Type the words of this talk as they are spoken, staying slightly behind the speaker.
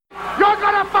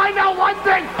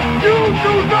You do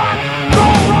not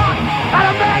throw rocks at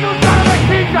a man who's got a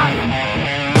machine gun!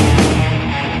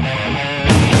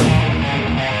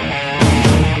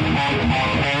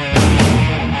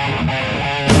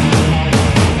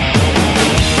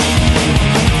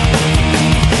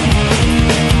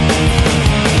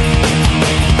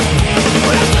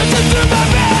 When I'm looking through my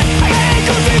bed, I got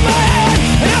ankles in my head,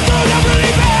 and I'm throwing up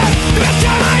really bad, the best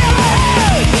time I ever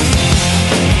had!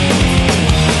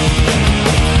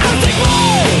 I'm a sick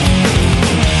boy!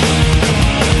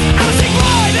 I'm a sick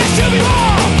boy, this should be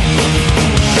wrong!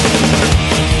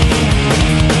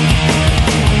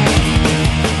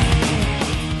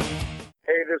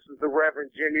 Hey, this is the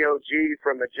Reverend Jimmy O.G.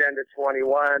 from Agenda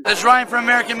 21. This is Ryan from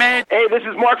American Made. Hey, this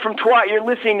is Mark from Twat. You're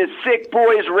listening to Sick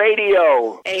Boys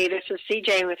Radio. Hey, this is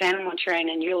CJ with Animal Train,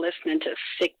 and you're listening to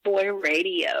Sick Boy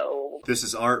Radio. This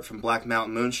is Art from Black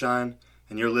Mountain Moonshine,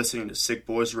 and you're listening to Sick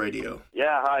Boys Radio.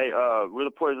 Yeah, hi, we're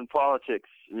the Poison Politics,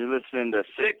 and you're listening to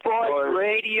Sick Boys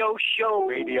Radio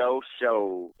Show.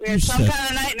 We're some kind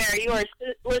of nightmare. You are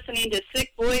listening to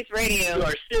Sick Boys Radio. You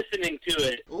are listening to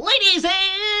it. Ladies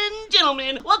and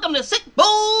gentlemen, welcome to Sick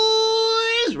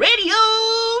Boys Radio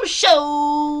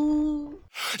Show.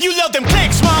 You love them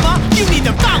clicks, mama. You need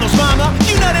them follows, mama.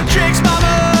 You know them tricks,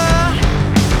 mama.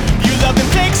 You love them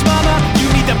clicks, mama. You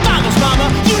need them follows, mama.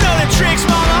 You know them tricks,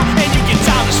 mama. And you get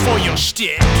dollars for your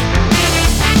shtick.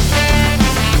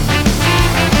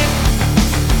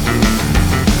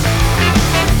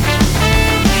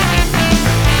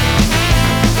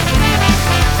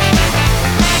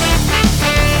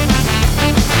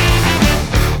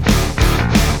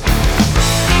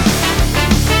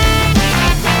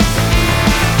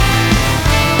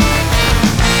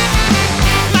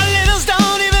 My littles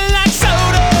don't even like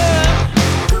soda.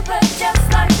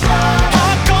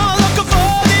 Hardcore looking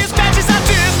for these patches I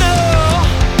just know.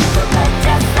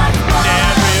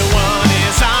 Everyone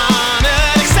is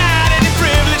honored, excited and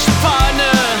privileged to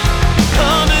partner.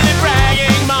 Humbly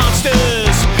bragging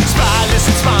monsters, spotless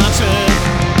and sponsored.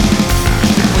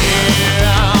 We're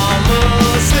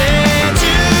almost there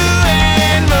to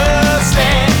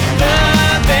endlessly the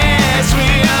best we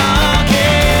all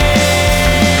can.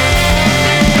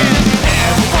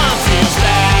 Everyone feels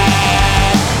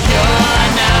bad, you're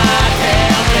not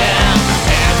helping.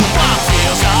 Everyone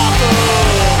feels awful,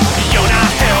 you're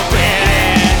not helping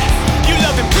it. You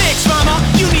love them clicks, mama,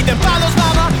 you need them follows,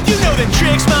 mama. You know them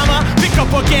tricks, mama. Pick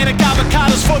up organic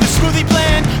avocados for the smoothie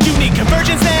blend. You need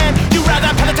convergence then, you ride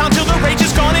that Peloton till the rage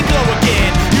is gone and glow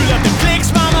again. You love them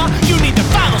clicks, mama, you need them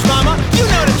follows, mama. You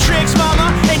know them tricks,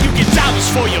 mama, and you get dollars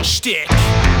for your shtick.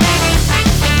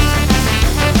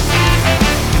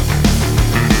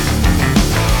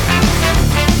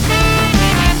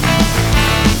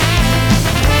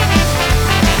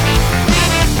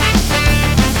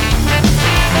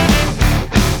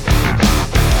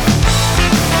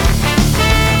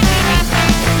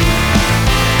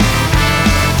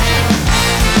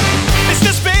 It's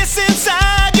the space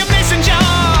inside your mason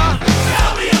jar.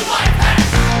 Tell me a life hack.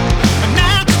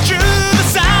 Now to chew the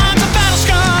signs of battle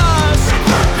scars.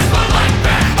 Repurpose my life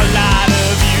back. A lot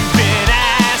of you've been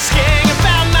asking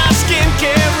about my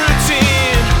skincare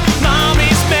routine.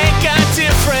 Mommies make a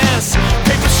difference.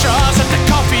 Paper straws at the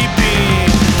coffee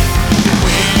bean.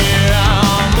 We're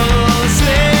almost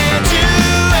there to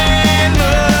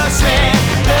endlessly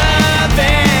the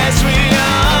best we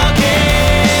all can.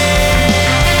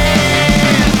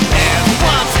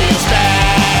 Everyone feels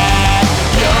bad,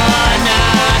 you're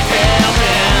not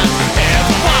helping.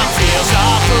 Everyone feels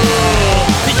awful,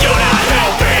 you're not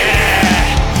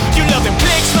helping. You love them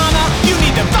clicks, mama, you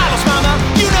need them bottles, mama.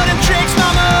 You know them tricks,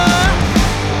 mama.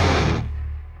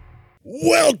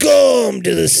 Welcome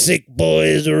to the Sick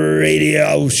Boys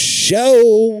Radio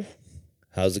Show.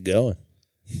 How's it going?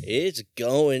 It's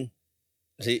going.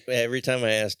 See, every time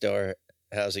I ask Dar,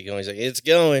 how's it going? He's like, it's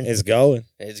going. It's going.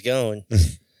 It's going.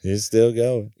 It's still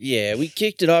going. Yeah, we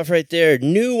kicked it off right there.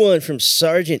 New one from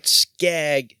Sergeant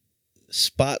Skag,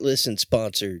 spotless and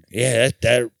sponsored. Yeah,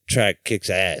 that track kicks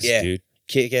ass, Yeah. dude.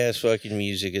 Kick-ass fucking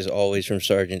music is always from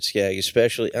Sergeant Skag,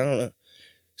 especially, I don't know,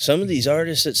 some of these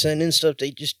artists that send in stuff, they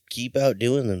just keep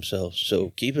outdoing themselves.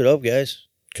 So keep it up, guys.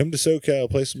 Come to SoCal,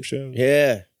 play some shows.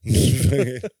 Yeah.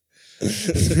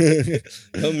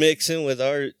 I'm mixing with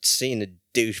our scene of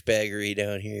douchebaggery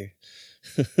down here.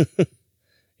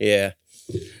 Yeah.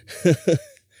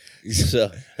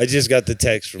 So I just got the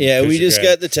text from we just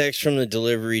got the text from the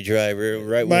delivery driver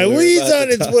right my when we were weed's about on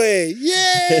to its talk. way.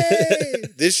 Yay!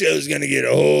 This show's gonna get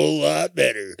a whole lot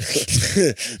better.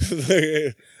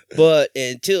 But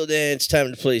until then, it's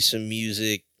time to play some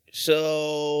music.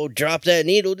 So drop that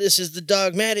needle. This is the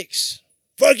Dogmatics.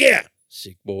 Fuck yeah.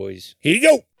 Sick Boys. Here you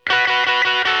go.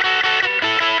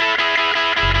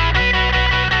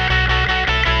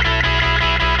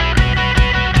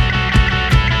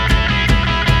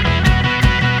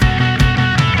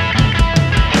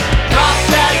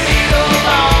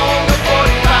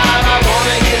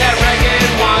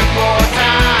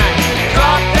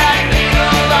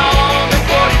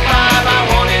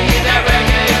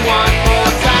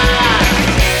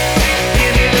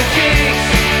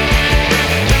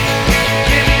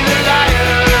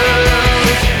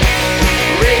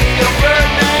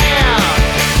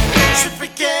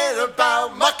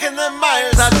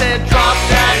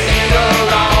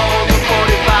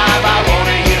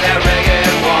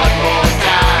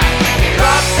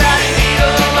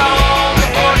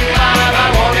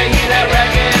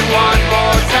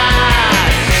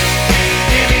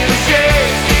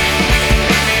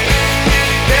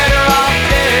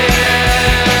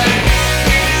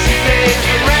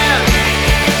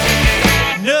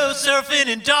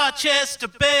 in Dorchester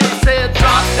Bay. Said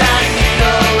drop that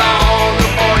needle on the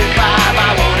 45. I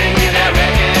wanna hear that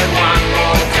record one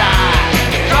more time.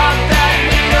 Drop that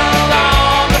needle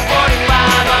on the 45.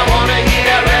 I wanna hear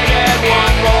that record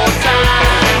one more time.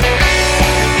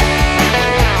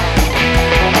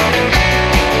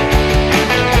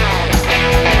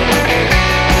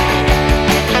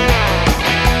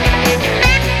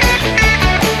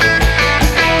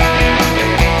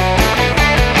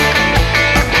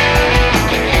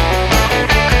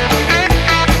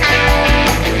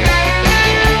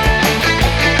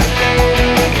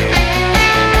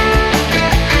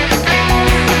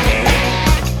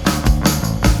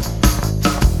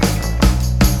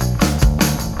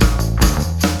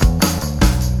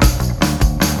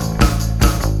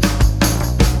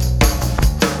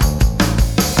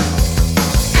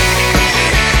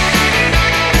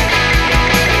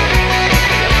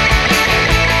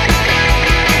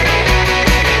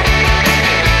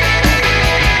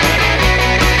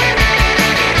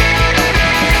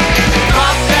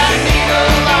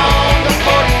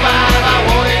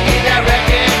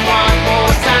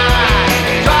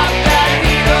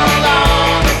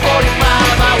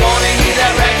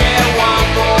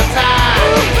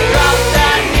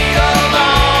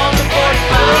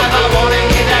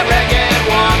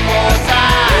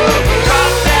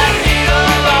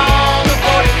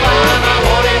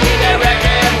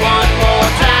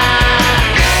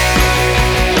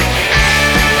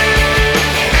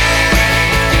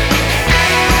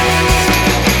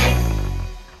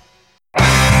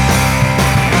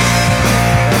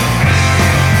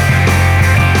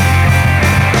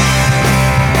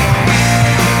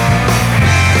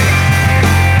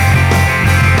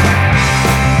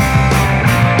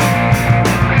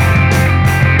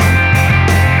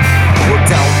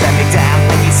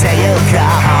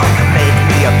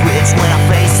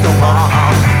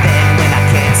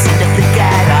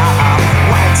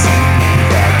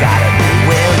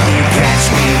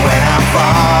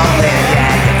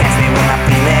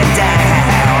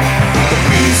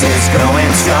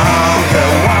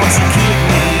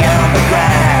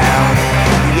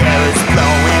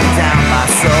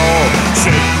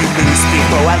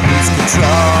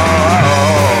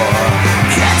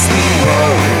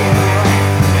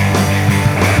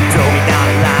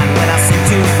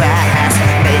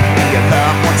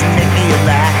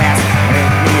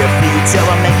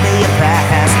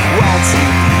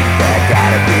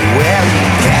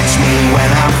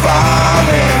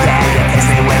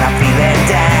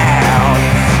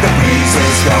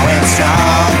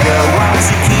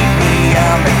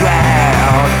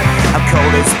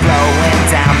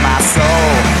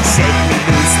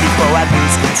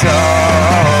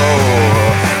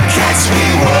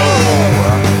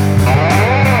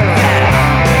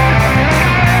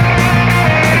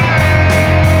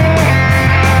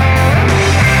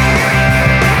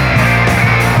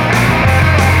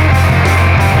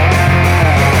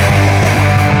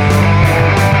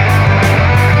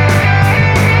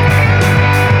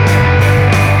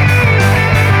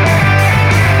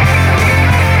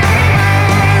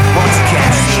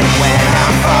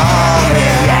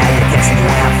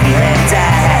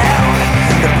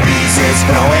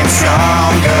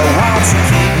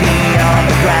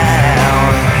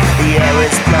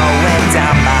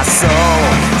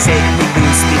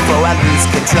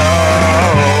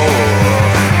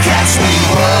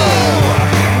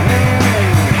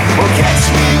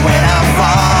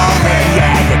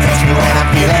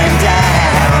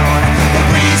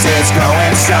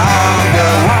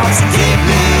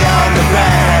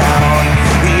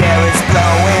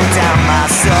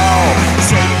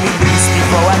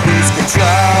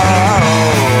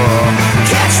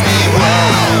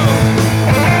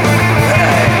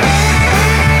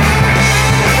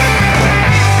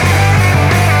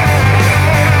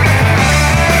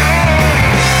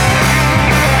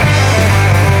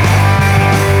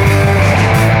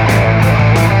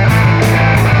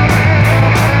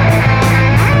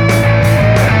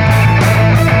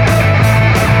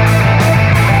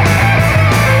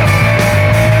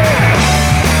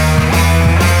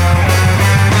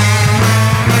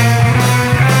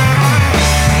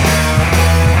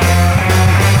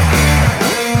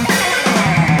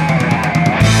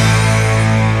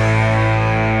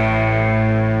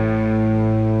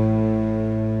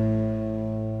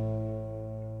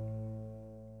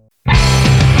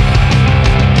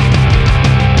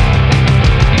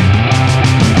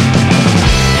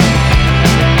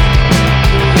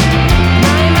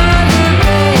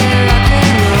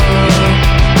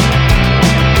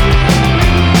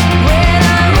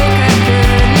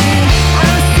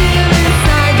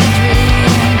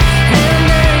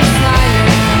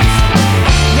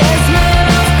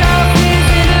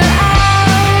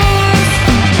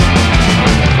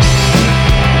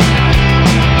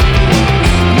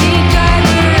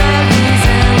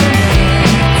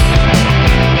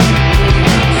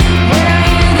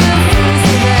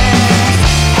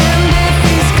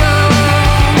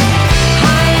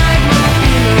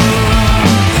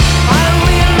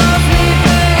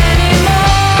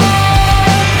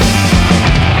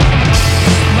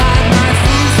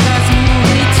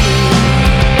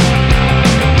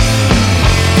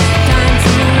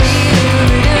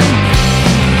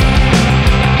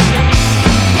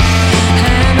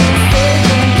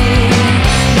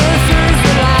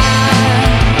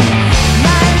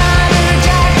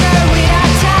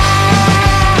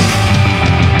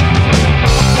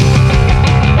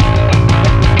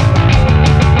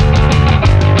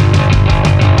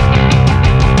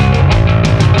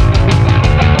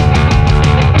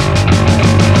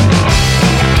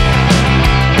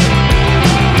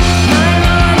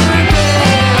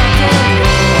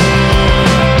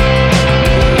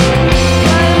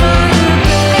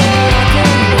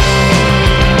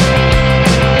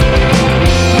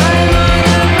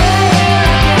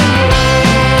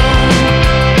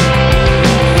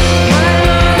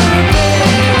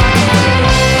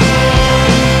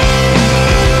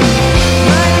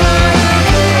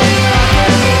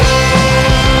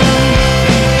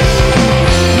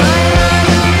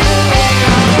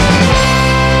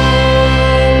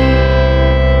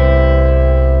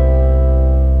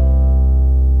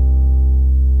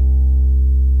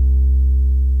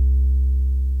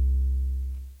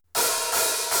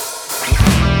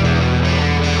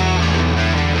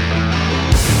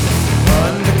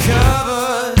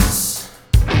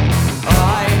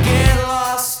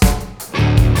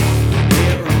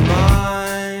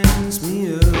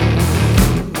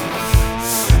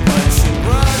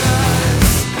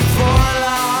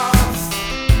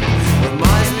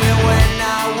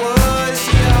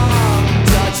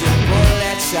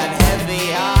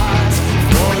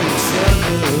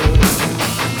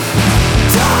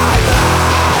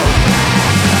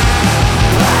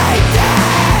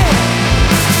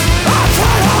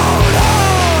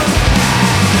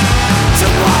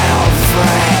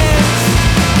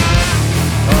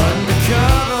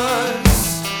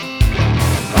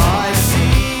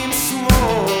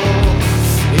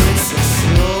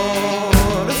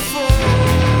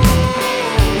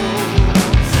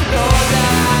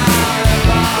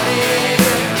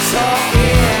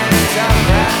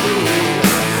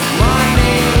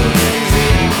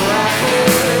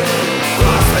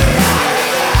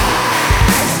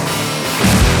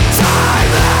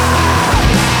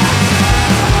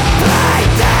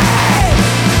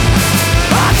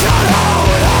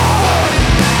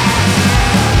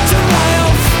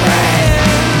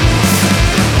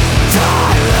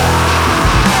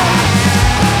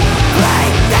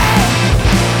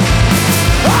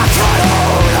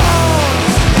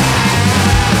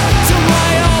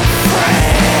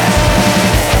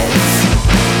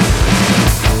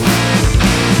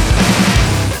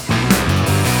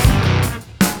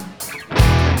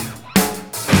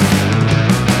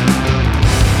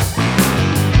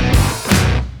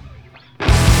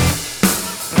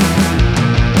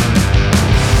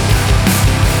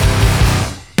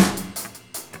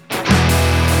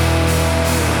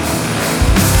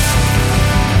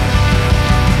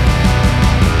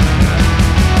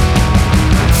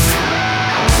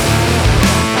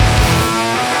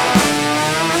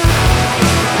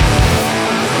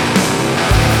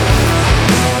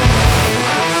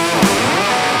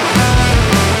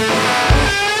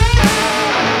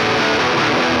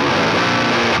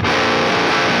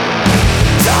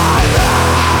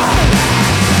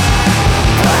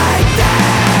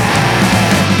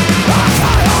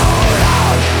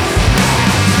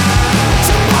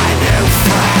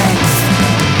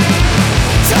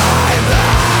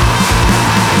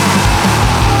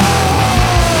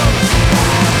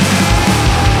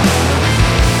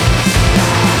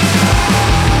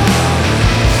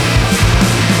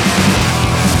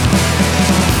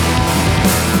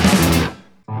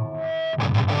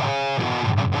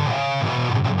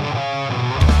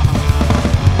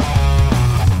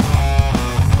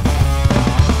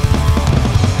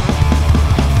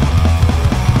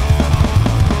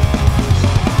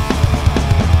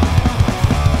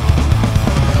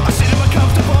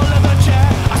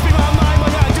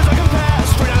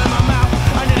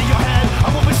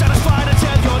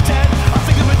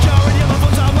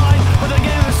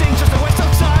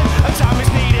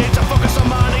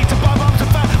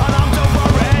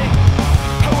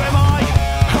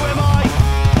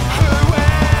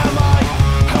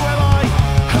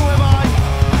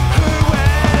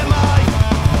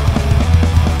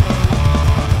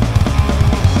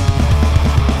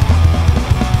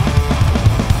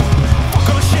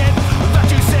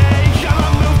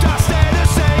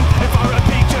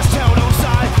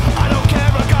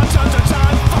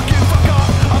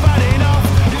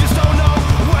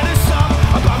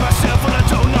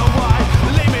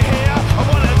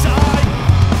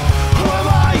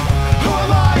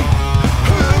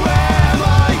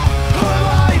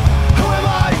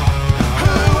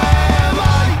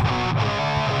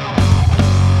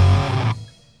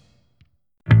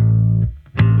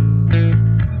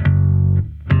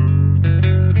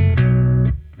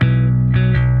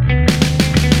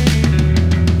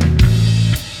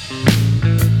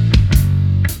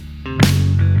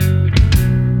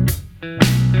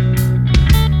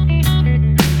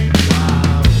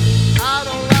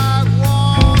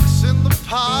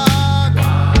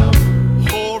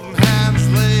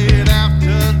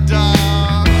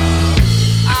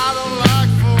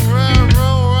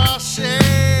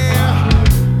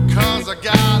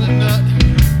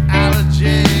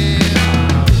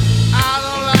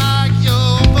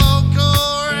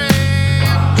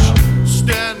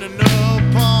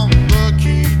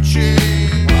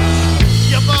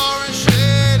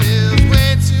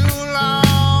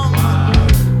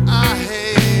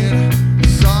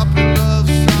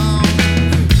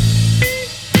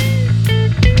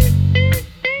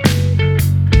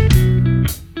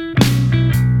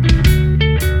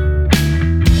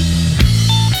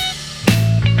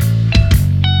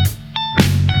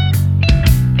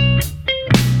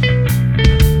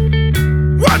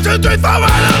 2, 3, 4, I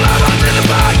don't know what's in the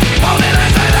box. Hold it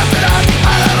as I left it up.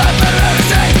 I don't like better ever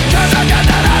say, cause I got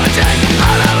that allergy.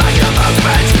 I don't like your folks'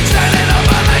 friends. Standing up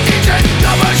on my kitchen.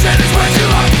 Your bullshit is way too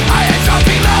long. I ain't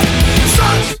talking love.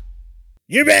 Songs.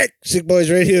 You're back, Sick Boys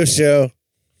Radio Show.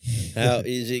 How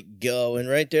is it going?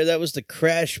 Right there, that was the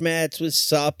Crash Mats with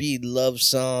Soppy Love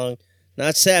Song.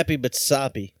 Not sappy, but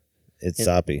soppy. It's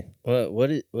soppy.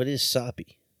 What is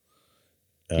soppy?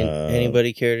 Can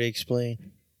anybody care to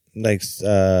explain? Like,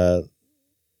 I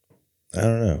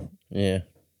don't know. Yeah.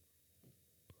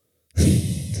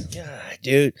 God,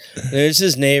 dude. There's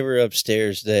this neighbor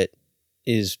upstairs that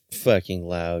is fucking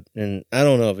loud. And I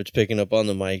don't know if it's picking up on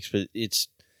the mics, but it's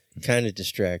kind of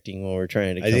distracting when we're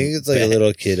trying to I think it's like a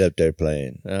little kid up there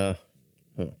playing.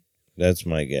 That's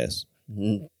my guess.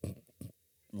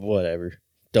 Whatever.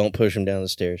 Don't push them down the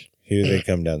stairs. Here they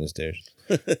come down the stairs.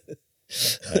 I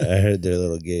heard their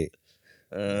little gate.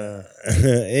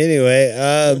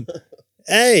 Anyway,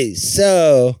 hey,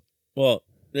 so... Well,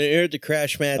 they heard the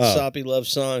Crash Mats Soppy Love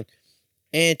Song.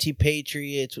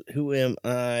 Anti-Patriots, Who Am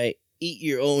I? Eat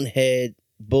Your Own Head,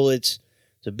 Bullets,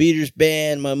 The Beaters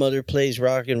Band, My Mother Plays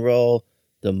Rock and Roll,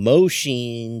 The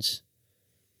Moshins,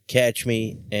 Catch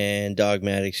Me, and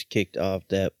Dogmatics kicked off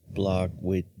that block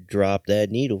with Drop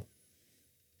That Needle.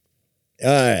 All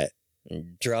right.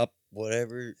 Drop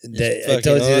whatever I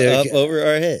told you up over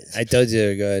our heads. I told you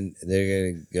they're going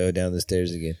to go down the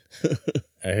stairs again.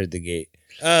 I heard the gate.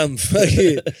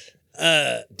 Fucking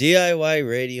DIY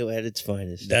radio at its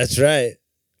finest. That's right.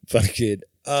 Fucking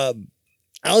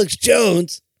Alex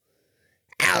Jones.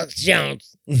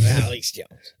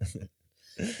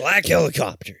 Black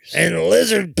helicopters. And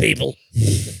lizard people.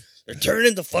 They're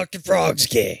turning the fucking frogs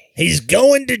gay. He's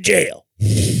going to jail.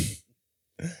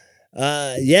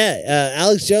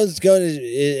 Alex Jones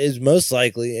is most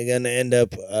likely going to end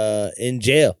up in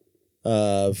jail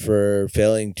for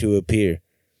failing to appear.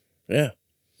 Yeah.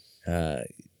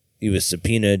 He was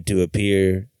subpoenaed to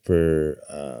appear for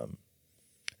I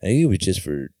think it was just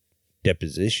for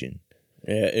deposition.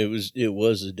 Yeah, it was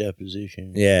a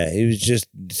deposition. Yeah, he was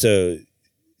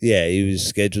he was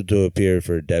scheduled to appear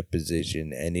for a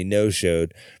deposition and he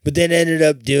no-showed, but then ended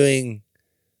up doing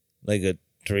like a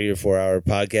 3 or 4 hour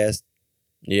podcast.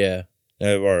 Yeah.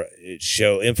 Or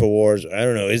show InfoWars. I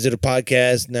don't know. Is it a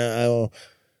podcast? No.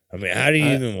 I mean, how do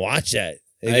you even watch that?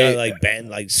 It got like banned,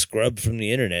 like scrubbed from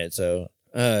the internet. So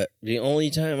the only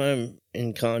time I'm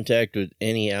in contact with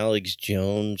any Alex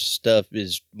Jones stuff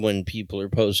is when people are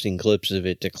posting clips of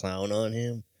it to clown on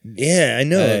him. Yeah, I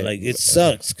know. Like it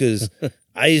sucks because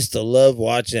I used to love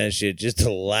watching that shit just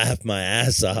to laugh my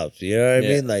ass off. You know what I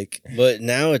mean? Like, but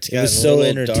now it's gotten so a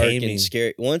little entertaining. dark and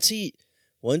scary. Once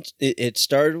it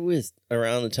started with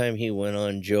around the time he went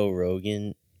on Joe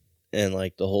Rogan, and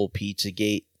like the whole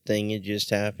Pizzagate thing had just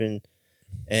happened,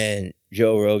 and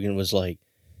Joe Rogan was like,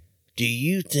 "Do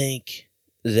you think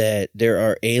that there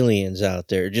are aliens out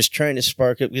there?" Just trying to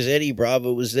spark up, because Eddie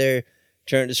Bravo was there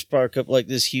trying to spark up like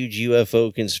this huge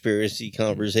UFO conspiracy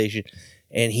conversation,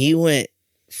 and he went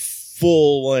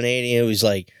full 180 and was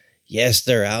like, "Yes,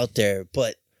 they're out there,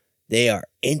 but they are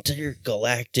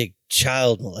intergalactic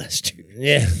child molesters."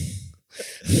 Yeah.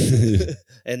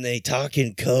 And they talk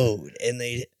in code, and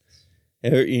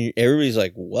everybody's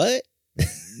like, "What?"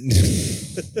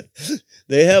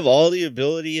 They have all the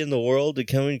ability in the world to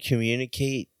come and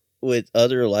communicate with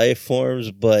other life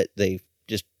forms, but they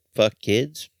just fuck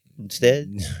kids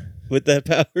instead with that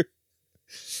power.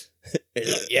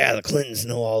 Yeah, the Clintons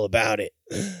know all about it.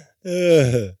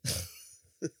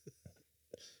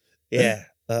 Yeah.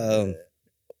 I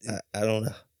don't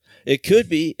know. It could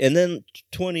be, and then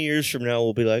 20 years from now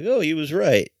we'll be like, "Oh, he was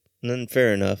right," and then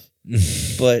fair enough.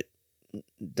 But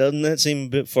doesn't that seem a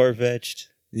bit far-fetched?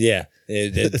 Yeah,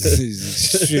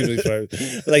 it's extremely far.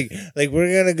 Like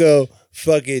we're gonna go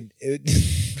fucking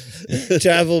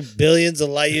travel billions of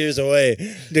light years away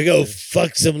to go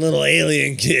fuck some little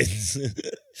alien kids.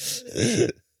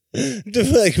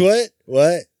 Like what?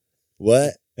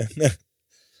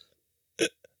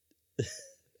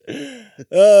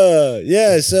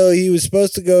 Yeah, so he was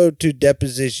supposed to go to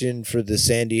deposition for the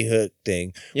Sandy Hook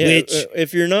thing. Yeah, which,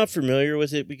 if you're not familiar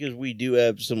with it, because we do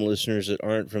have some listeners that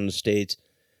aren't from the States,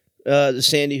 the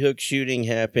Sandy Hook shooting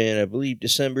happened, I believe,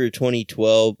 December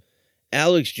 2012.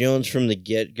 Alex Jones from the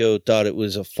get-go thought it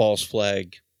was a false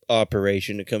flag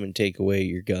operation to come and take away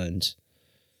your guns.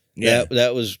 Yeah,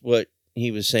 that was what he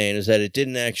was saying, is that it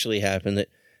didn't actually happen, that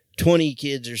 20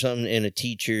 kids or something and a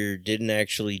teacher didn't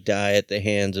actually die at the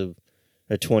hands of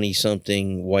a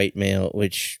 20-something white male,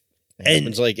 which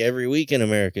happens like every week in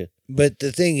America. But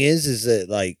the thing is that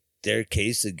like their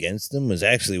case against them was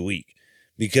actually weak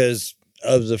because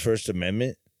of the First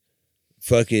Amendment.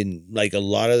 fucking like a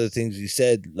lot of the things he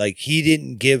said, like he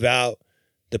didn't give out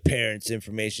the parents'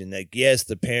 information. Like, yes,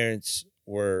 the parents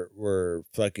were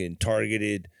fucking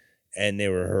targeted and they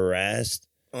were harassed.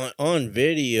 On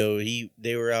video,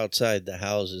 they were outside the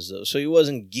houses though, so he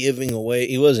wasn't giving away.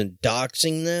 He wasn't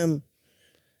doxing them.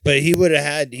 But he would have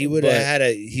had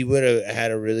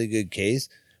a really good case.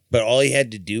 But all he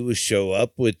had to do was show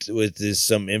up with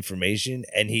some information,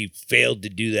 and he failed to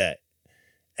do that,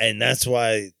 and that's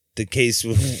why the case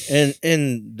was.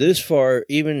 And this far,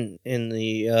 even in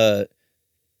the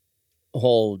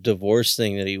whole divorce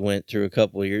thing that he went through a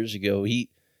couple of years ago, he,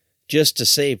 just to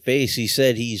save face, he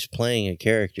said he's playing a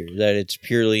character, that it's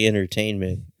purely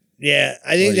entertainment. Yeah,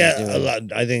 I think that a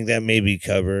lot. I think that may be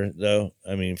cover though.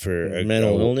 I mean, for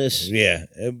mental illness. Yeah,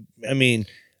 I mean,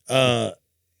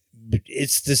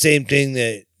 it's the same thing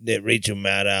that Rachel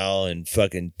Maddow and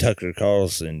fucking Tucker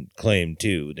Carlson claimed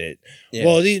too. That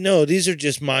these are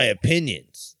just my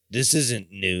opinions. This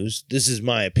isn't news. This is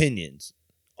my opinions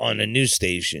on a news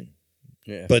station.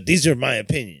 Yeah, but these are my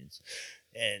opinions,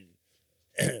 and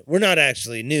we're not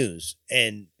actually news,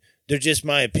 and they're just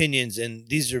my opinions, and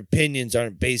these opinions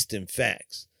aren't based in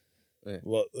facts. Yeah.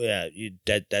 Well, yeah,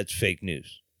 that's fake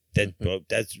news.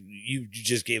 That's you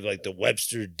just gave like the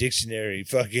Webster Dictionary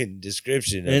fucking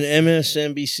description. And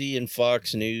MSNBC and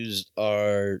Fox News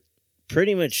are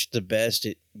pretty much the best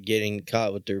at getting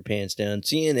caught with their pants down.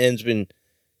 CNN's been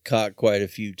caught quite a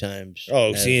few times.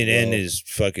 Oh, CNN is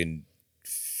fucking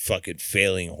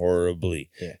failing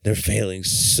horribly. Yeah. They're failing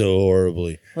so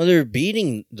horribly. Well, they're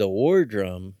beating the war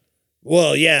drum.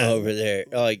 Well, yeah, over there,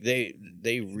 like they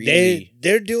really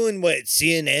they're doing what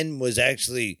CNN was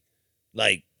actually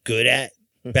like good at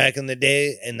back in the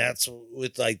day, and that's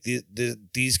with like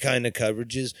these kind of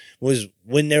coverages was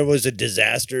when there was a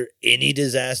disaster, any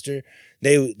disaster,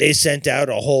 they sent out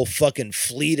a whole fucking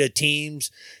fleet of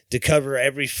teams to cover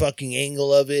every fucking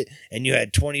angle of it, and you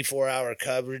had 24-hour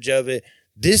coverage of it.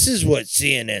 This is what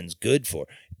CNN's good for.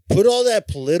 Put all that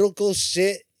political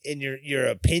shit in your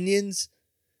opinions.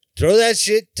 Throw that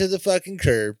shit to the fucking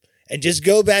curb and just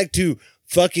go back to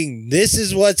fucking this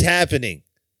is what's happening.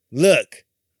 Look,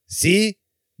 see?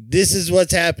 This is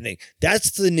what's happening.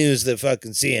 That's the news that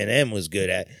fucking CNN was good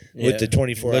at with the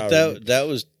 24 hours. But that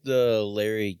was the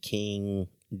Larry King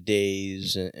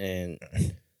days, and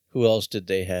who else did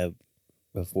they have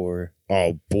before?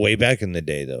 Oh, way back in the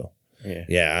day, though. Yeah.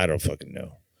 Yeah, I don't fucking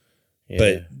know. Yeah.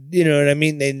 But you know what I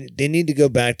mean? They need to go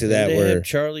back to that where have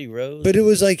Charlie Rose. But it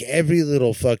was like every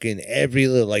little like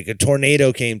a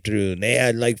tornado came through and they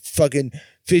had like fucking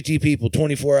 50 people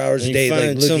 24 hours a day.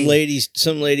 Like some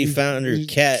lady found her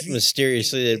cat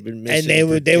mysteriously that had been missing.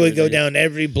 And they would go down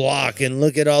every block and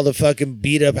look at all the fucking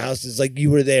beat up houses like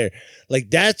you were there. Like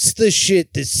that's the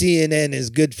shit that CNN is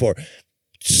good for.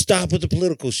 Stop with the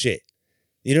political shit.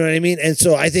 You know what I mean? And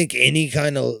so I think any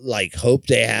kind of like hope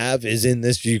they have is in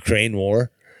this Ukraine war.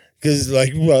 Because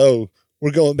like, whoa, we're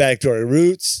going back to our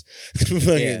roots.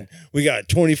 We got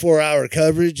 24-hour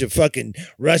coverage of fucking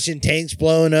Russian tanks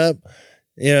blowing up.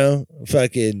 You know,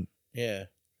 fucking. Yeah.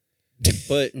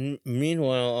 But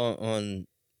meanwhile, on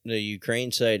the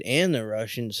Ukraine side and the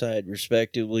Russian side,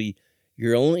 respectively,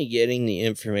 you're only getting the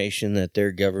information that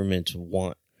their governments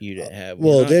want you to have.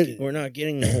 We're not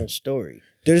getting the whole story.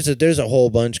 There's a whole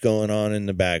bunch going on in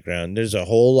the background. There's a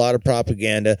whole lot of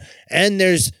propaganda, and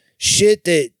there's shit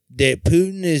that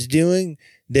Putin is doing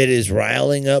that is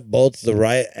riling up both the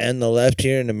right and the left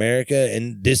here in America.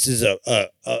 And this is a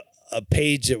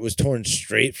page that was torn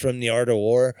straight from The Art of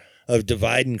War of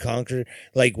divide and conquer.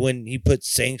 Like when he put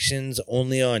sanctions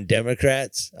only on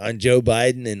Democrats, on Joe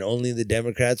Biden, and only the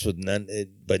Democrats with none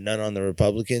on the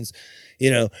Republicans. You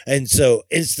know, and so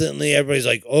instantly everybody's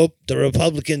like, oh, the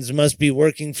Republicans must be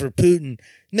working for Putin.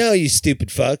 No, you stupid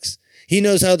fucks. He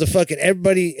knows how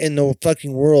everybody in the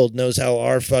fucking world knows how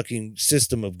our fucking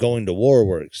system of going to war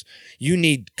works. You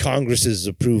need Congress's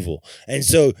approval. And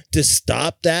so to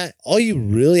stop that, all you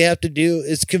really have to do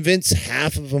is convince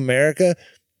half of America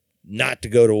not to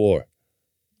go to war.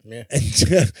 Yeah.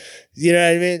 And, you know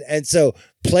what I mean? And so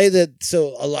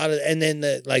and then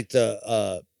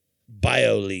the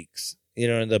bio leaks. You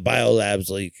know, the biolabs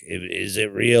leak. Is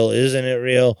it real? Isn't it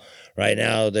real? Right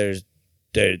now, it's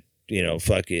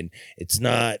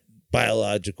not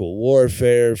biological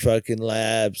warfare fucking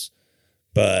labs,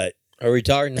 but. Are we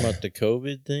talking about the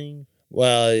COVID thing?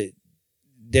 Well,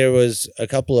 there was a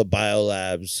couple of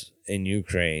biolabs in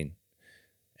Ukraine,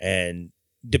 and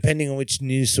depending on which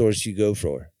news source you go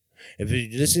for. If you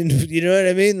listen, you know what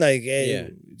I mean? Like, yeah.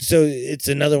 So it's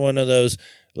another one of those,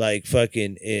 like,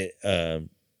 fucking,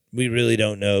 we really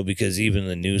don't know because even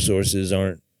the news sources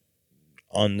aren't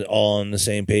all on the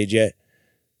same page yet.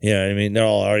 You know what I mean? They're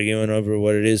all arguing over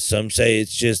what it is. Some say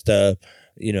it's just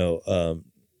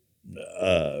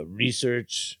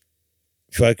research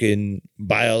fucking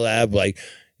biolab. Like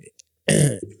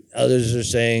others are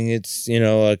saying it's,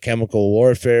 a chemical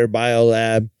warfare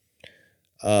biolab.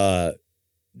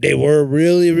 They were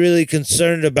really, really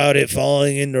concerned about it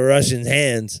falling into Russian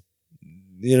hands.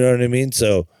 You know what I mean?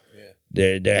 So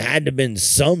there had to have been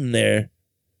some there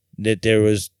that there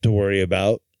was to worry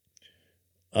about.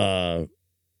 Who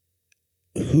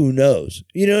knows?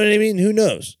 You know what I mean? Who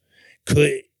knows?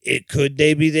 Could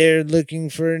they be there looking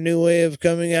for a new way of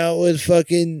coming out with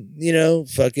fucking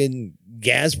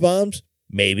gas bombs?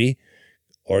 Maybe.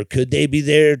 Or could they be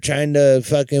there trying to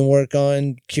fucking work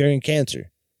on curing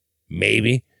cancer?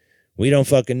 Maybe. We don't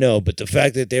fucking know. But the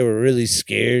fact that they were really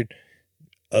scared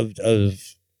of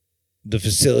the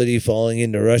facility falling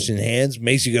into Russian hands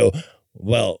makes you go,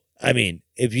 well, I mean,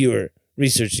 if you were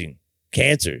researching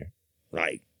cancer,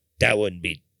 like, that wouldn't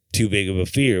be too big of a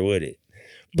fear, would it?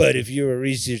 But if you were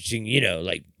researching,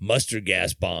 like mustard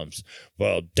gas bombs,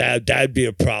 well, that'd be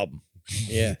a problem.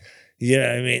 Yeah. You know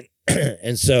what I mean?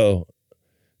 And so,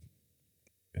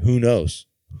 who knows?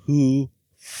 Who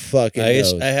fucking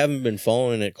knows? I haven't been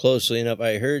following it closely enough.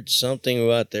 I heard something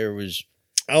about there was...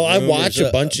 Oh, I watch a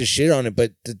bunch of shit on it,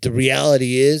 but the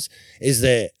reality is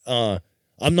that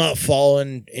I'm not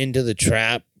falling into the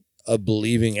trap of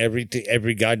believing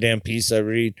every goddamn piece I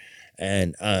read,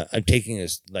 and I'm taking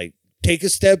take a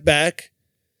step back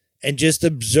and just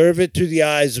observe it through the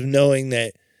eyes of knowing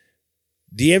that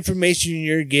the information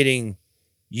you're getting,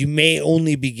 you may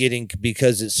only be getting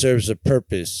because it serves a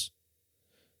purpose.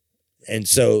 And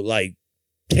so,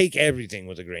 take everything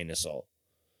with a grain of salt.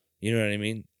 You know what I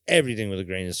mean? Everything with a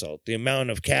grain of salt. The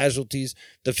amount of casualties,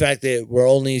 the fact that we're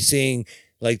only seeing,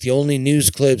 the only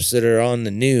news clips that are on the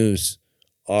news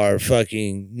are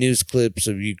fucking news clips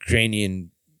of Ukrainian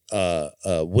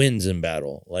wins in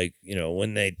battle.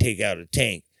 When they take out a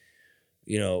tank.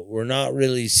 We're not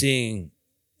really seeing,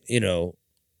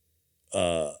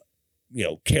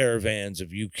 caravans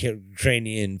of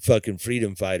Ukrainian fucking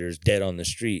freedom fighters dead on the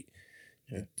street.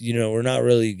 Yeah. We're not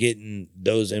really getting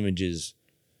those images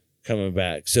coming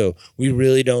back. So we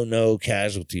really don't know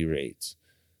casualty rates.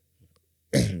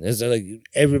 It's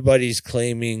everybody's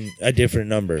claiming a different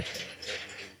number.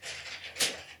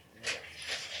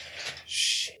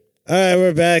 All right,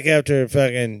 we're back after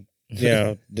fucking,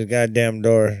 the goddamn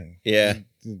door. Yeah.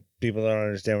 People don't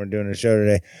understand we're doing a show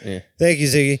today. Yeah. Thank you,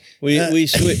 Ziggy.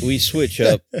 We switch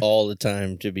up all the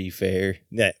time, to be fair.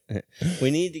 Yeah.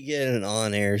 We need to get an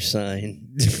on-air sign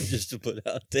just to put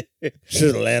out there.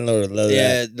 Sure, the landlord would love that.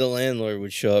 Yeah, the landlord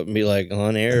would show up and be like,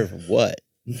 on air for what?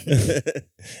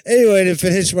 Anyway, to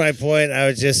finish my point, I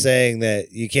was just saying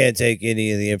that you can't take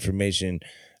any of the information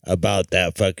about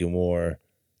that fucking war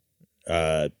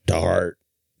to heart,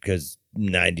 because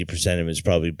 90% of it's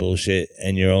probably bullshit,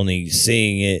 and you're only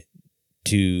seeing it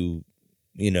to,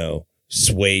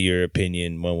 sway your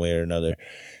opinion one way or another.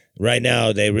 Right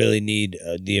now, they really need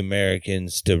the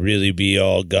Americans to really be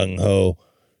all gung-ho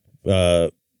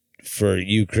for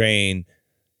Ukraine,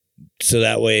 so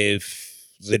that way if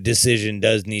the decision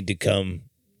does need to come,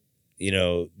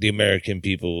 the American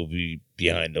people will be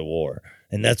behind the war,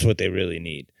 and that's what they really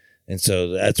need. And so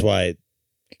that's why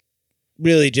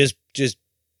really just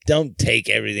don't take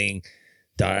everything.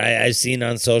 I've seen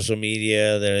on social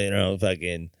media that,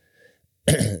 fucking,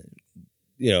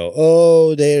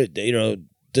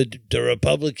 the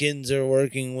Republicans are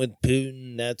working with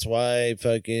Putin. That's why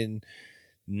fucking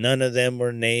none of them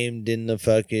were named in the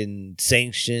fucking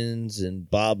sanctions and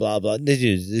blah, blah, blah.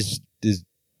 This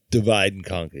divide and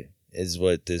conquer is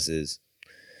what this is.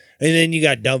 And then you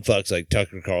got dumb fucks like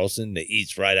Tucker Carlson that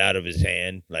eats right out of his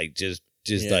hand.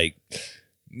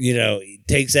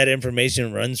 Takes that information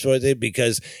and runs with it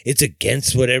because it's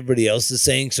against what everybody else is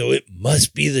saying, so it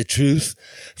must be the truth.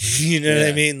 You know what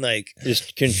I mean?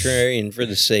 Just contrarian for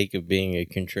the sake of being a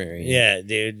contrarian. Yeah,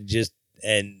 dude.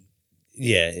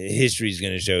 History's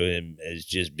going to show him as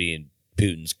just being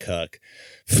Putin's cuck.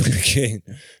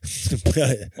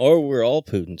 Or we're all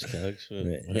Putin's cucks.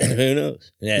 Who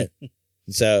knows? Yeah.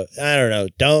 So, I don't know.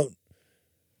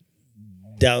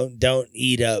 Don't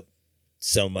eat up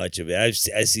so much of it. I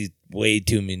see way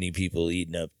too many people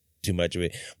eating up too much of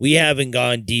it. We haven't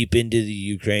gone deep into the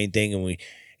Ukraine thing, and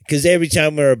because every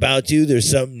time we're about to,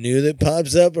 there's something new that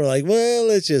pops up. We're like, well,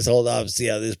 let's just hold off and see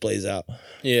how this plays out.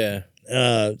 Yeah.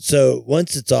 So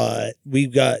once it's on,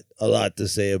 we've got a lot to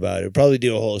say about it. Probably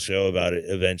do a whole show about it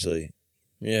eventually.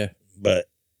 Yeah. But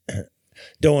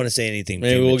Don't want to say anything.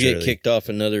 Maybe we'll get prematurely. kicked off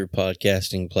another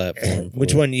podcasting platform.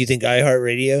 Which one do you think?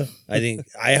 iHeartRadio? I think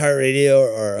iHeartRadio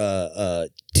or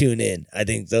TuneIn. I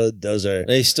think those are.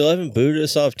 They still haven't booted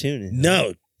us off TuneIn.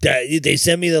 No, they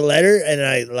sent me the letter and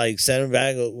I like sent them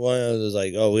back. One was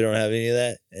like, "Oh, we don't have any of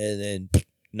that," and then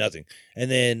nothing. And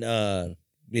then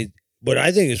what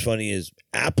I think is funny is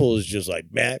Apple is just like,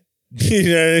 Matt. You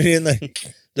know what I mean? Like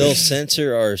they'll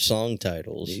censor our song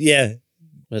titles. Yeah.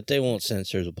 But they won't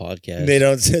censor the podcast. They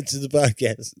don't censor the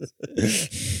podcast.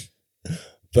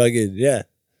 Fucking yeah.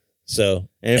 So,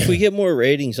 and if we get more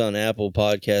ratings on Apple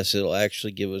Podcasts, it'll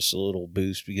actually give us a little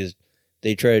boost because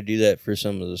they try to do that for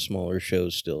some of the smaller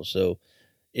shows still. So,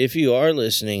 if you are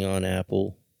listening on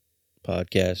Apple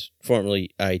Podcasts,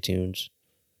 formerly iTunes,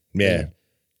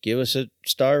 give us a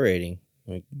star rating.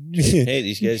 Like, hey,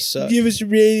 these guys suck. Give us a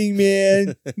rating,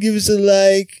 man. Give us a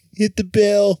like. Hit the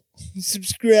bell.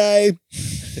 Subscribe.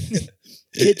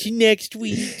 Catch you next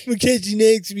week. We'll catch you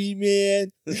next week,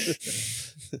 man.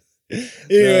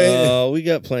 Anyway. We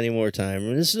got plenty more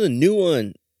time. This is a new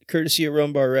one, courtesy of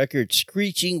Rumbar Records,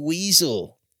 Screeching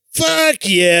Weasel. Fuck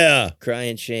yeah.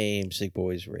 Crying Shame, Sick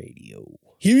Boys Radio.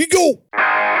 Here we go.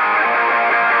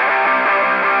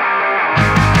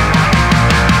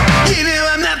 You know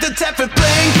I'm not the type for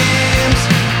playing games,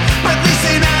 but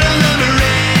listen, I don't love her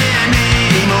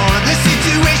anymore. The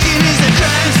situation is a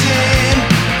crime scene,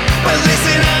 but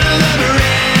listen, I don't love her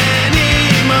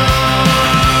anymore.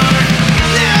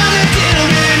 Now I'm a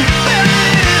gentleman, but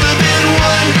I've never been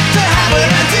one to have what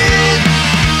I did.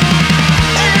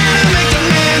 And I make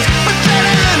amends, but try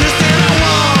to understand I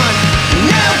want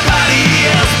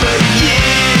nobody else but you.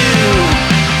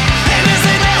 And I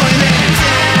say now and then it's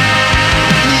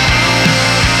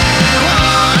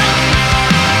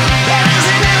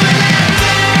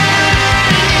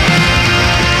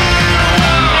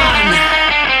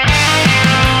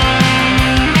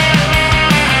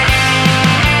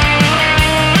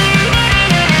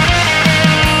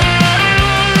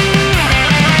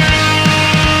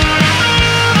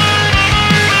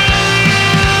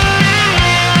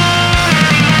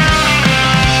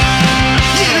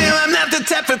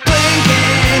for playing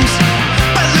games,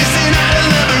 but listen, I don't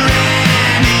love her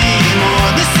anymore.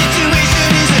 The situation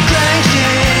is a crying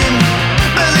shame,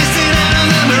 but listen, I don't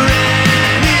love her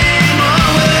anymore.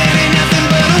 Well, it ain't nothing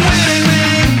but a wedding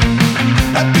ring,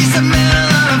 a piece of metal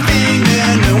on a finger,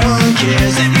 no one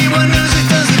cares. Everyone knows it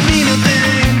doesn't mean a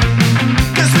thing,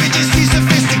 'cause we're just too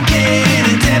sophisticated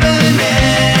and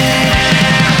debonair.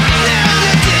 Now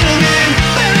I'm a gentleman,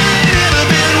 but I've never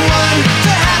been one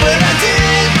to have what I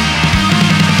did.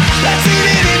 I see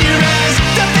it in your eyes.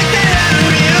 Don't think that I don't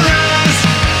realize.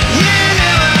 You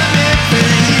know I'm meant for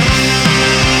you.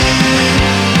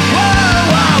 Whoa,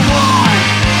 I want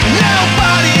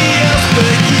nobody else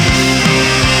but you.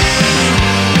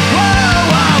 Whoa,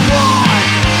 I want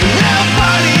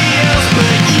nobody else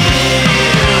but you.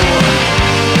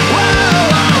 Whoa,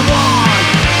 I want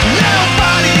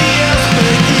nobody else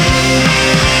but you.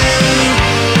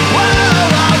 Whoa,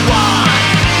 I want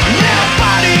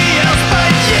nobody else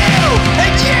but you.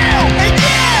 And you, and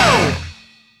you.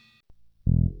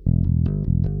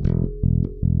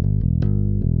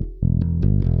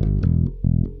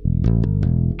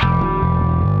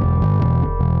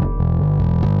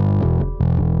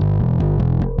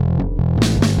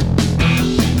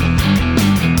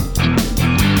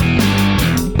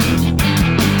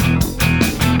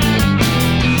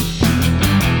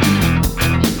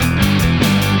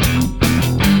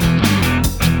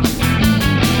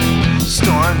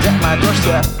 Stormed at my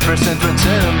doorstep, first entrance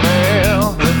in the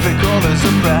mail. Difficult as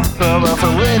a breath of a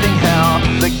living hell.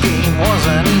 The game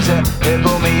wasn't easy, it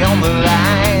put me on the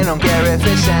line. Don't care if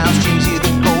it sounds cheesy, the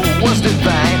goal was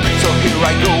divine. So here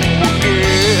I go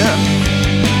again,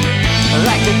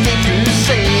 like the King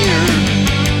Crusader,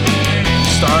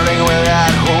 starting with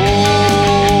that hole.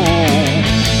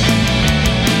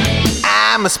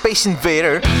 I'm a space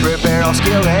invader, prepared all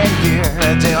skill and gear.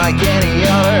 Until like any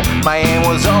other, my aim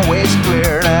was always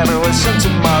clear. Never listen to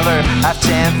mother, I've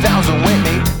 10,000 with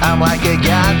me. I'm like a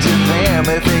god to them.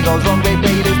 If it goes wrong, they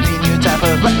pay to be new type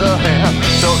of Bethlehem.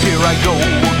 So here I go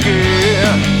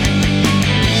again,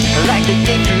 like the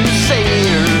King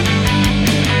Crusader,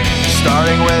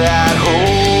 starting with that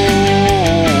hole.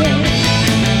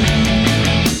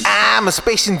 I'm a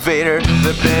space invader,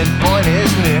 the pinpoint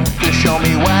is near. Just show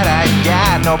me what I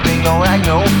got, no bingo, like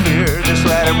no fear. Just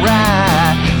let it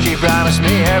ride, she promised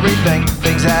me everything,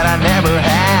 things that I never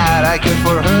had. I could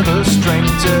for her the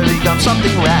strength to become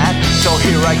something right. So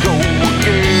here I go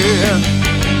again,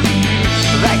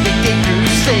 like the King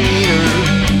Crusader,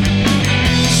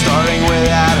 starting with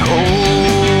that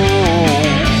hole.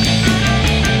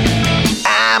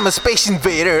 a space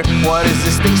invader. What is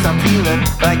this taste I'm feeling?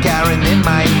 Like iron in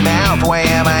my mouth. Why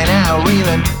am I now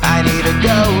reeling? I need to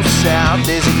go south.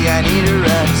 Dizzy, I need a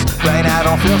rest. Right now I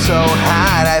don't feel so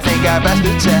hot. I think I passed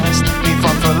the test. Need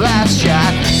fun for the last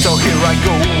shot. So here I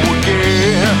go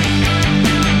again.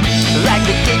 Like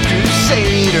the Gay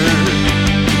Crusader.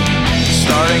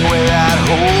 Starting with that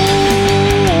hole.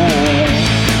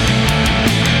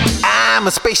 I'm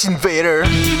a space invader.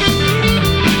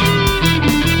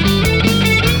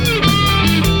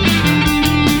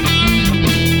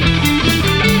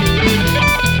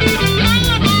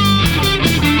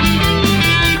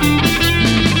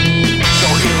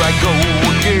 Go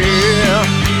again,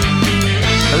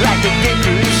 like a Gay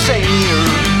Crusader,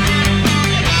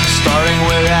 starting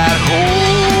with that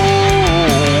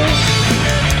hole.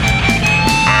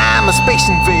 I'm a space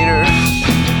invader.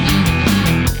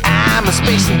 I'm a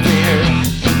space invader.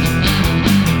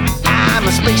 I'm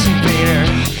a space invader.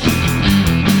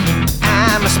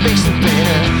 I'm a space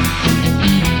invader.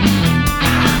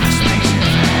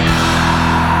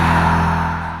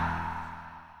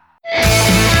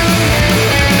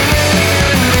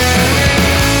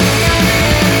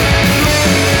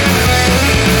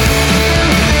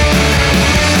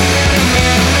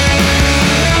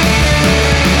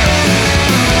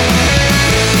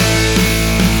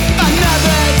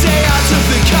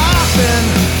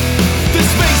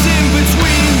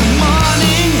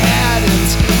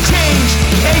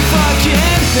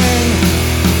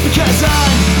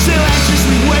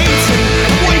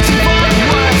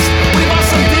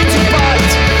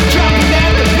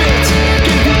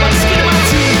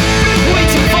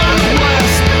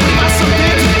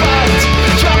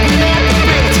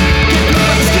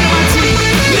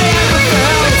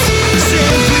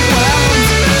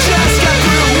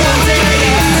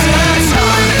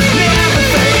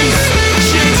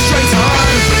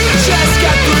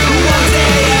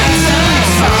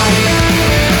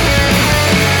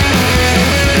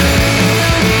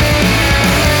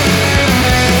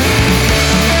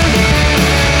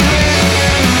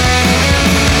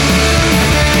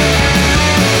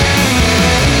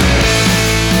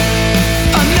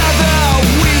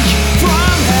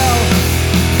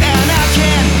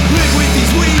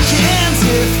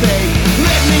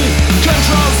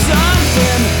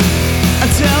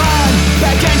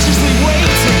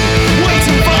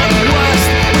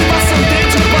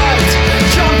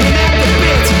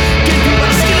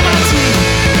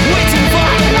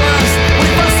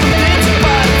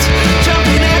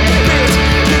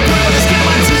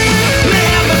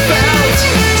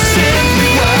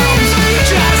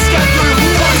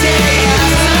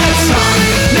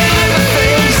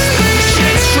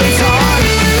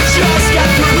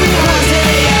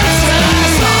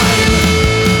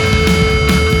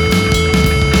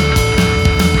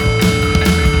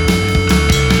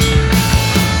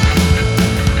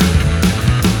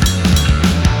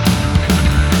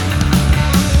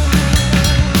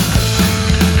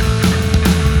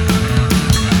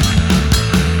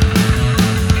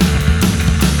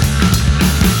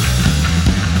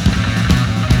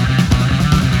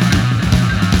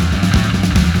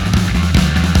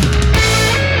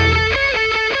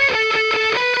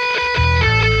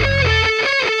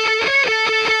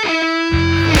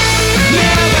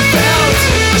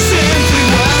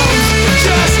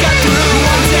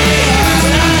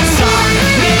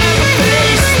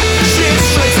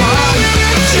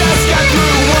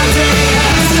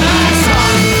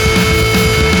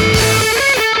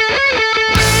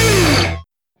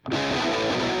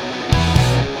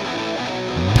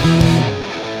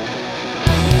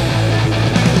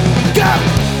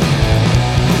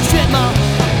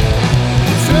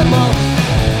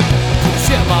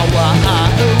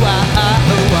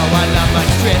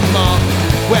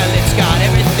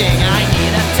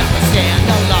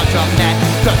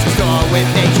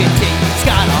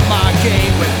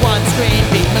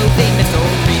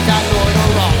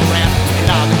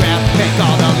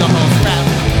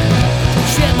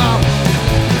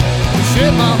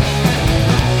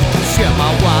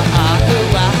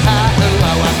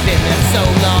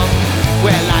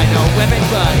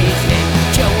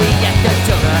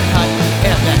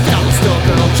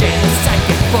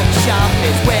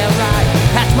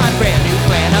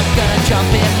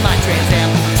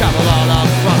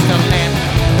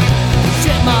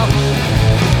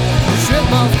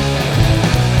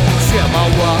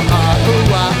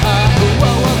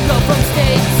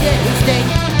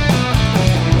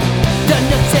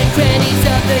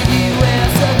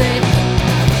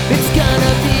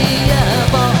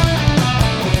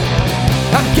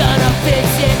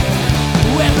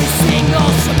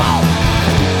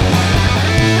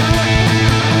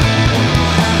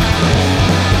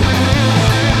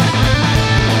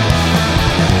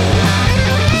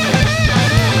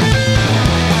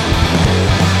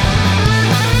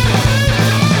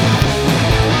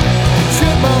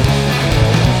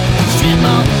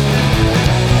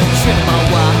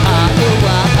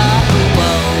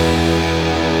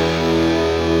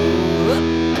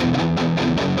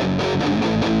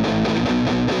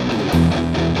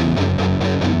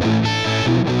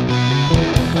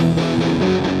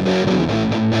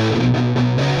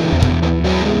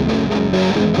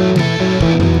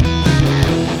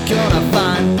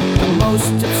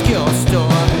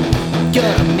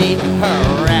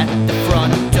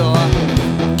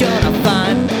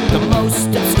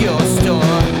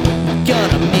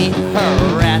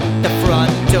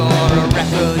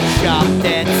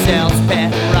 that sells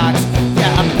pet rocks.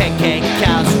 Yeah, a pancake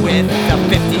house with a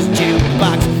 50s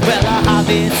jukebox. Well, a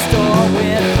hobby store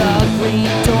with a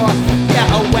green door.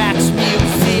 Yeah, a wax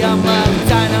museum of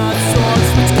dinosaurs.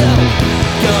 Let's go.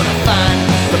 Gonna find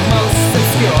the most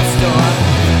obscure store.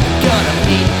 Gonna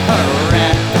meet her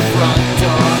at the front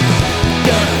door.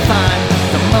 Gonna find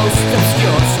the most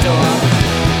obscure store.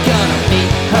 Gonna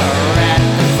meet her at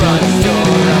the front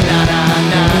door. Na na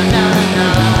na na na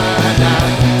na.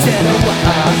 Said oh oh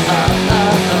oh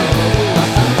oh oh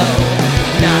oh.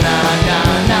 Na na na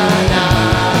na na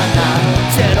na.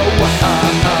 Said oh oh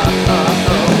oh oh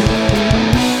oh.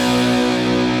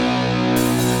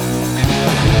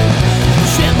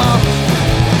 Shimmer,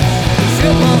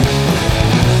 shimmer,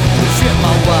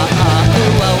 shimmer.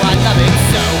 Oh, I love it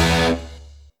so.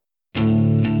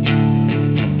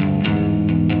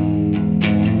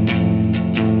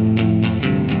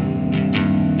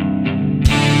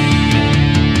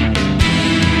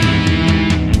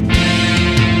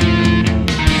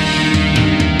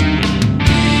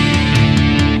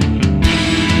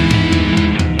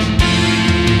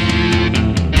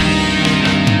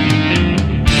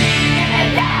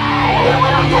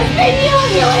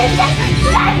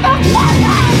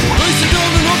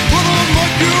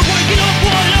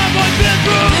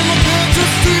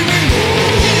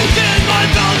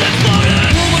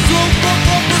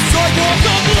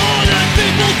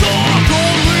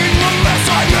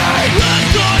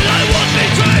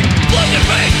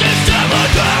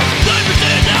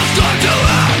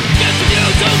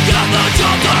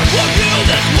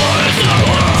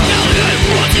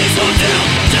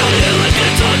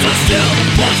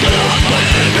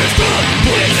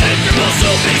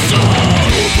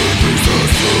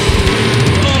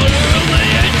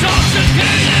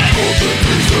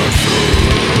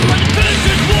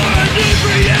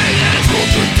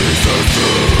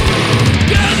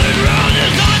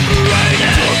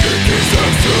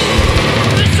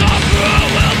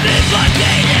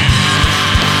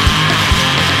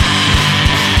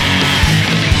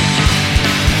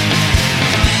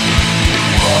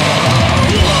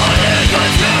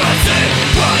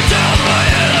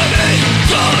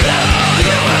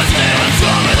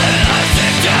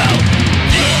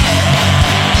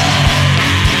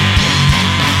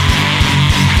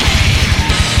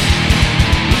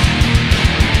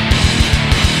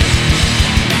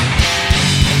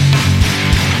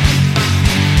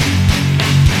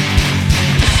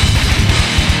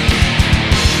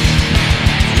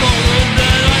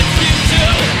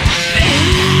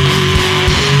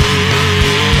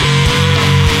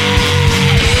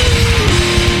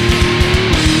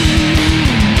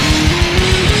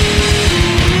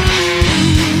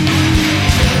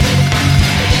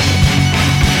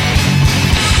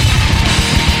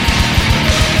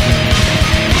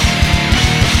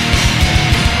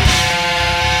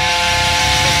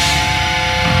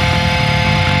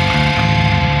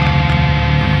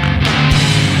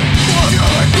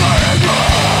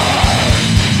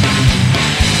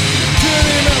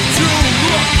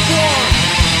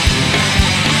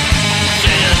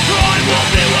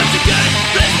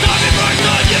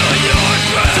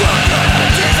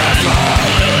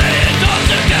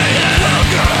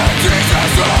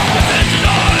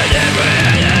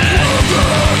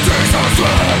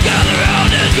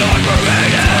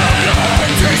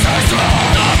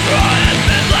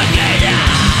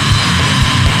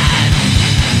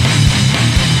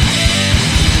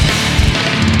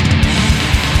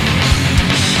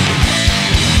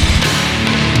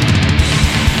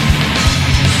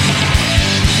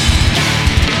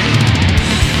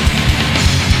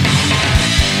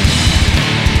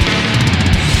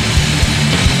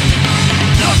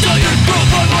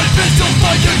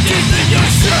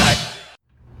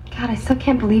 God, I still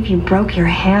can't believe you broke your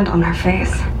hand on her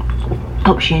face.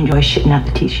 Hope she enjoys shitting out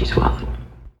the teeth she swallowed.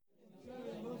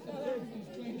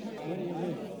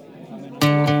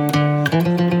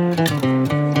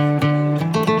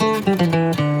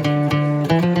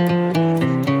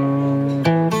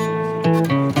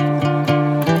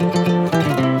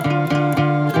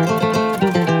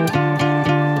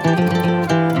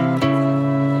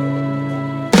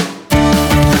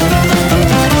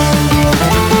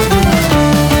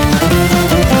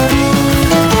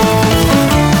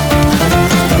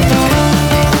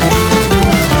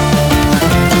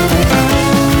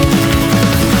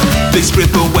 They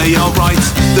strip away our rights,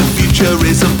 the future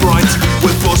isn't bright.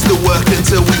 We're forced to work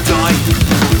until we die.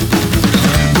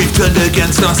 We've turned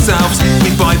against ourselves,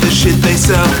 we buy the shit they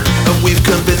sell, and we've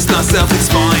convinced ourselves it's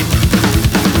fine.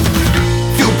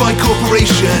 Fueled by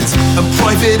corporations and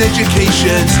private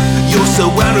educations, you're so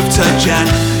out of touch and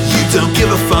You don't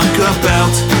give a fuck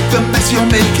about the mess you're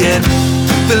making,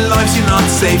 the lives you're not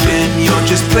saving. You're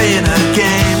just playing a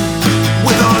game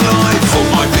with our lives. Hold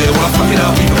my beer while I fuck it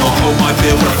up even more. Hold my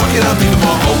beer while I fuck it up even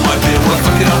more. Hold my beer while I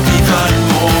fuck it up even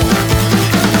more.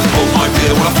 Hold my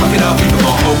beer while I fuck it up even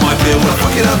more. Hold my beer while I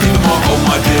fuck it up even more. Hold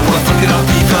my beer while I fuck it up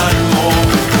even more.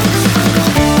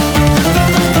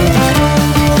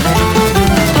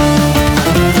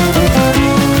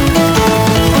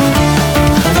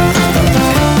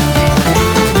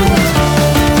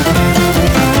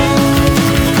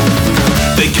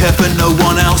 They care for no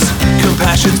one else.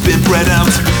 Compassion's been bred out.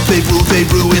 They rule, they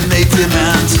ruin, they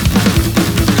demand.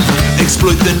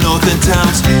 Exploit the northern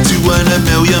towns to earn £1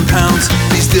 million.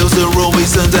 These deals are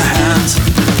always underhand.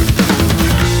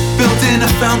 Building a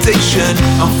foundation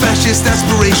on fascist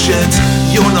aspirations.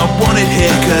 You're not wanted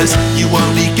here cause you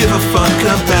only give a fuck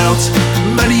about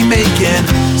money making,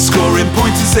 scoring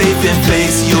points and saving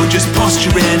face. You're just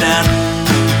posturing and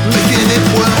making it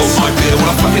worse. Hold my beer while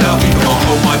I fuck it up even more.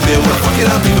 Hold my beer while I fuck it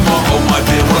up even more. Hold my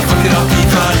beer while I fuck it up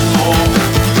even more.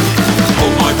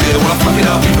 Hold my beer while I fuck it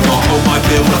up even more. Hold my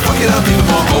beer while I fuck it up even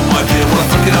more. Hold my beer while I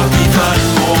fuck it up even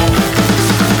more.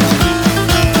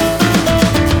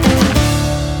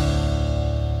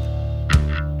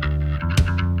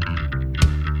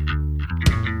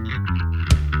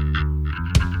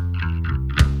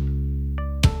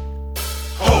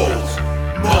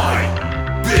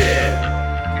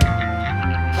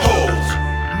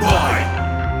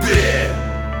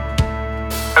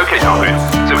 Okay, Darwin,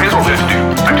 so here's what we're going to do.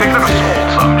 I'm taking up a small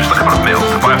sum, just a couple of mils,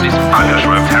 to buy up these fabulous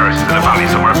row of terraces in a valley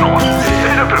somewhere up north. They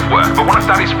need a bit of work, but one of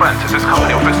Daddy's friends has this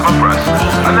company will fix them up for us.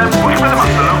 And then we can rent them out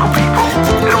to the local people.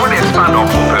 It'll really expand our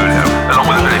portfolio, along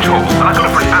with the village hall, and I got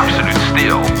it for an absolute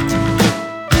steal.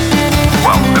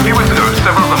 Well, a few weeks ago,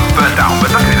 several of them burned down,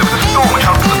 but luckily there was a storm which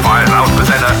helped put the fires out, but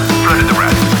then flooded the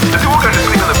rest. As we were going to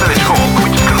sleep in the village hall, but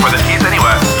we just couldn't find the keys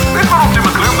anywhere. It's not all doom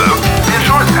and gloom though. The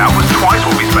insurance payout was twice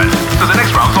what we spent, so the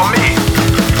next round's on me.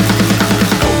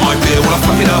 Hold my beer while I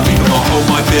fuck it up even more. Hold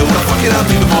my beer while I fuck it up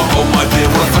even more. Hold my beer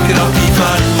while I fuck it up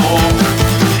even more.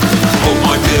 Hold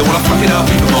my beer while I fuck it up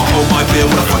even more. Hold my beer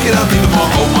while I fuck it up even more.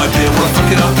 Hold my beer while I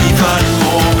fuck it up even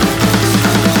more.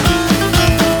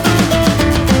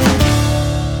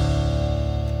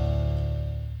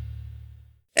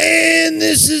 And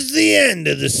this is the end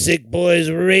of the Sick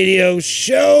Boys Radio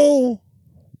Show.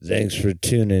 Thanks for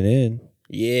tuning in.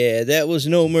 Yeah, that was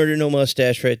No Murder, No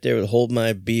Mustache right there with Hold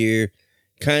My Beer.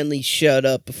 Kindly Shut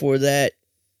Up before that.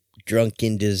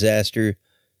 Drunken Disaster.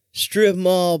 Strip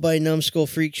Mall by Numbskull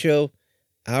Freak Show.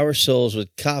 Our Souls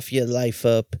with Cough Your Life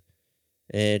Up.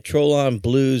 And Troll on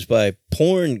Blues by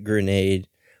Porn Grenade,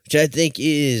 which I think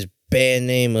is band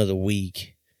name of the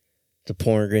week. The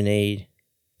Porn Grenade.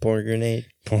 Porn Grenade?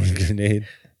 Porn Grenade.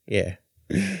 Yeah.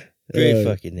 Great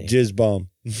fucking name. Jizz Bomb.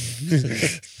 I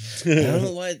don't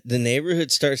know why the neighborhood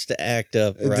starts to act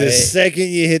up, right? The second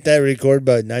you hit that record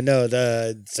button, I know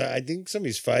I think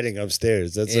somebody's fighting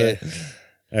upstairs. That's Yeah.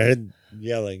 I heard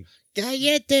yelling.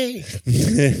 Gallete.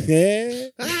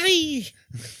 Ay.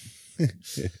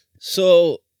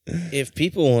 So, if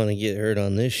people want to get heard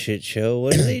on this shit show,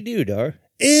 what do they do, Dar?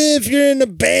 If you're in a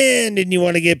band and you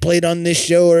want to get played on this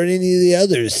show or any of the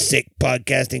other Sick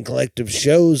Podcasting Collective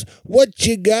shows, what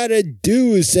you gotta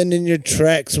do is send in your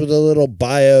tracks with a little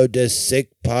bio to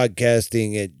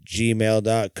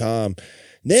sickpodcasting@gmail.com.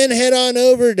 Then head on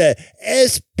over to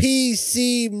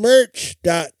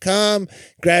spcmerch.com.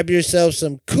 Grab yourself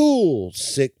some cool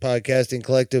Sick Podcasting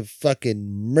Collective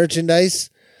fucking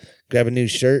merchandise. Grab a new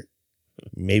shirt,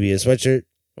 maybe a sweatshirt.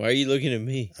 Why are you looking at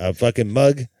me? A fucking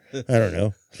mug. I don't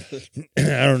know.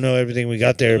 I don't know everything we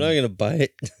got there. I'm not going to buy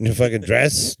it. New fucking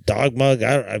dress, dog mug.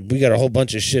 We got a whole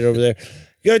bunch of shit over there.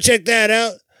 Go check that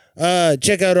out.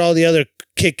 Check out all the other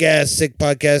kick-ass Sick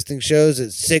Podcasting shows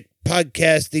at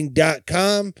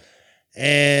sickpodcasting.com.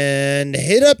 And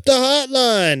hit up the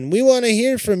hotline. We want to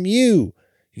hear from you.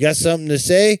 You got something to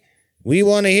say? We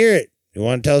want to hear it. You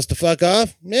want to tell us to fuck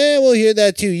off? We'll hear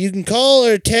that too. You can call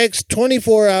or text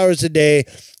 24 hours a day.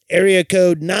 Area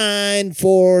code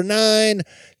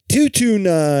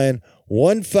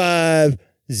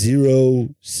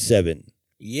 949-229-1507.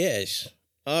 Yes.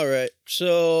 All right.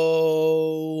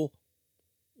 So,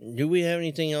 do we have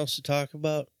anything else to talk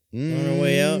about on our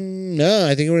way out? No,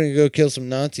 I think we're going to go kill some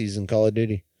Nazis in Call of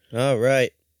Duty. All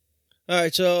right. All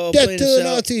right, so death to the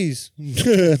Nazis.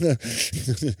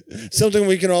 Something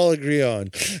we can all agree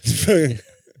on.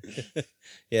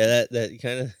 Yeah, that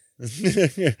kind of.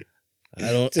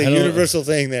 It's a universal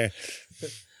thing there.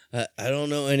 I don't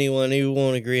know anyone who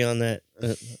won't agree on that.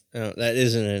 No, that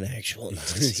isn't an actual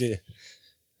Nazi.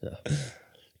 So.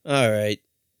 All right.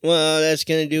 Well, that's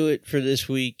going to do it for this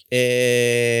week.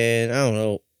 And I don't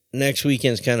know. Next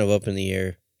weekend's kind of up in the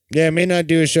air. Yeah, I may not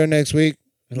do a show next week,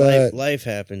 but Life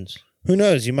happens. who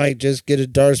knows? You might just get a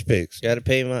Darce Picks. Got to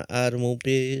pay my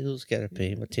automobiles. Got to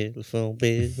pay my telephone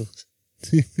bills.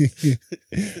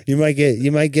 You might get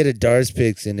a Darce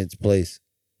Picks in its place.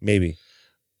 Maybe.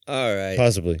 All right.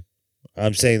 Possibly.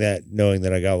 I'm saying that knowing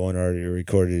that I got one already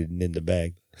recorded and in the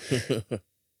bag.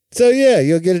 So yeah,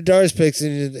 you'll get a Darce Picks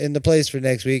in the place for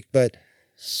next week, but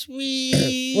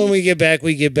sweet. When we get back,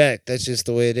 we get back. That's just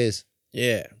the way it is.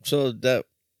 Yeah. So that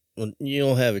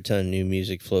you'll have a ton of new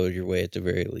music flowed your way at the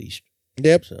very least.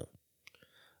 Yep. So,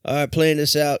 all right, playing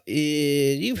this out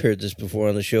is, you've heard this before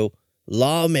on the show,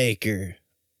 Lawmaker,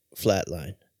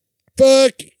 Flatline.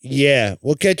 Fuck yeah.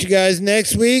 We'll catch you guys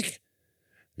next week.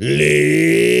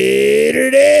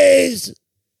 Later days.